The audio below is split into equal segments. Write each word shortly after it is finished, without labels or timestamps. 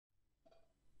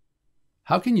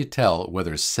How can you tell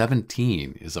whether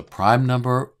 17 is a prime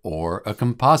number or a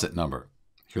composite number?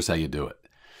 Here's how you do it.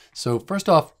 So first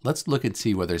off, let's look and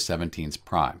see whether 17 is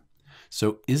prime.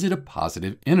 So is it a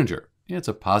positive integer? Yeah, it's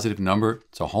a positive number.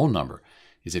 It's a whole number.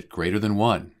 Is it greater than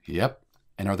 1? Yep.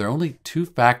 And are there only two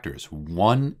factors,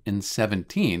 1 and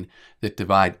 17, that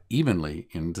divide evenly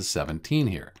into 17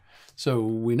 here? So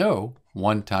we know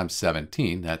 1 times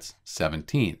 17, that's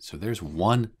 17. So there's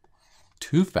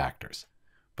two factors.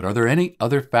 But are there any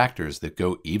other factors that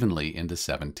go evenly into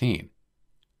 17?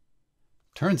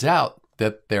 Turns out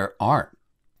that there aren't.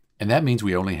 And that means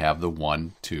we only have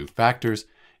the 2 factors,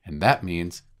 and that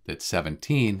means that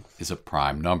 17 is a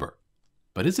prime number.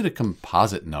 But is it a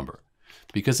composite number?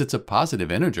 Because it's a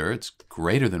positive integer, it's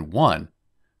greater than 1,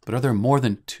 but are there more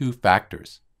than 2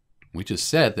 factors? We just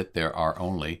said that there are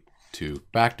only 2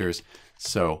 factors,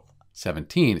 so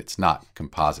 17, it's not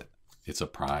composite. It's a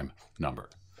prime number.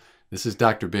 This is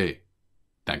Dr. B.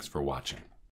 Thanks for watching.